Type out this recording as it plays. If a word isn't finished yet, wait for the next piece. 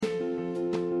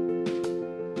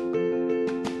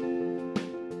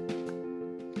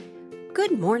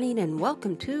Good morning and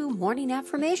welcome to Morning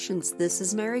Affirmations. This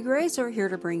is Mary Grazer here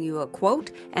to bring you a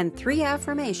quote and 3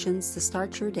 affirmations to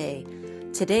start your day.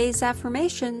 Today's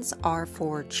affirmations are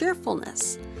for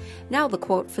cheerfulness. Now the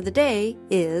quote for the day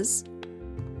is,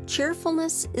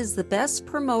 "Cheerfulness is the best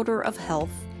promoter of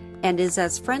health and is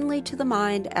as friendly to the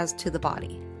mind as to the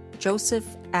body." Joseph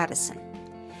Addison.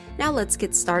 Now let's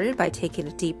get started by taking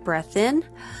a deep breath in.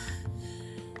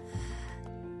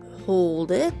 Hold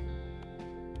it.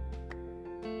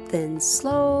 Then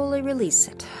slowly release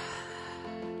it.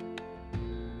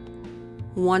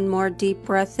 One more deep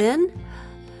breath in.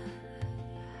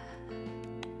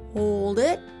 Hold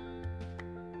it.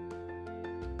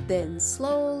 Then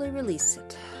slowly release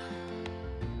it.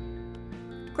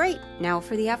 Great. Now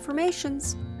for the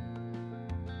affirmations.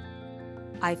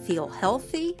 I feel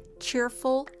healthy,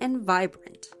 cheerful, and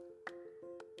vibrant.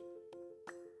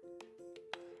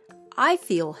 I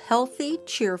feel healthy,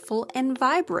 cheerful, and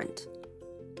vibrant.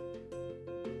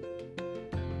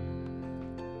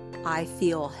 I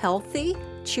feel healthy,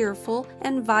 cheerful,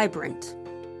 and vibrant.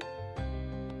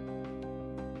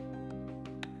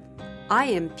 I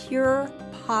am pure,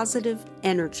 positive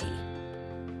energy.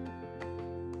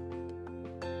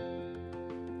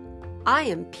 I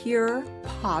am pure,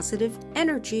 positive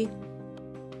energy.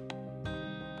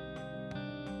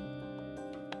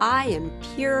 I am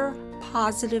pure,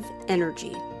 positive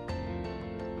energy.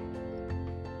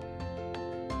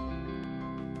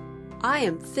 I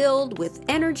am filled with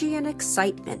energy and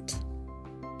excitement.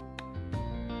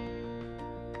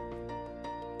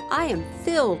 I am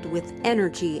filled with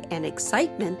energy and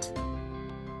excitement.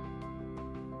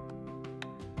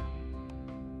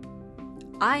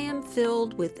 I am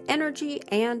filled with energy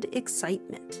and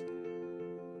excitement.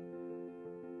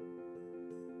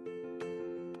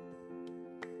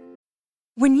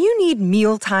 When you need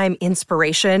mealtime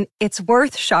inspiration, it's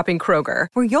worth shopping Kroger,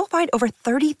 where you'll find over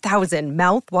 30,000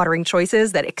 mouth-watering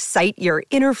choices that excite your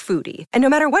inner foodie. And no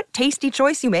matter what tasty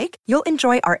choice you make, you'll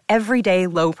enjoy our everyday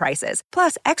low prices,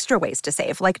 plus extra ways to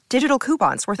save, like digital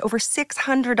coupons worth over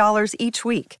 $600 each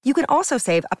week. You can also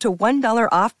save up to $1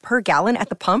 off per gallon at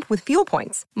the pump with fuel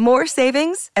points. More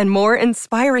savings and more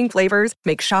inspiring flavors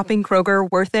make shopping Kroger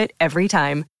worth it every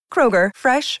time. Kroger,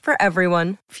 fresh for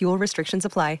everyone. Fuel restrictions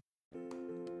apply.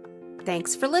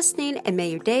 Thanks for listening, and may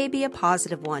your day be a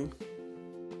positive one.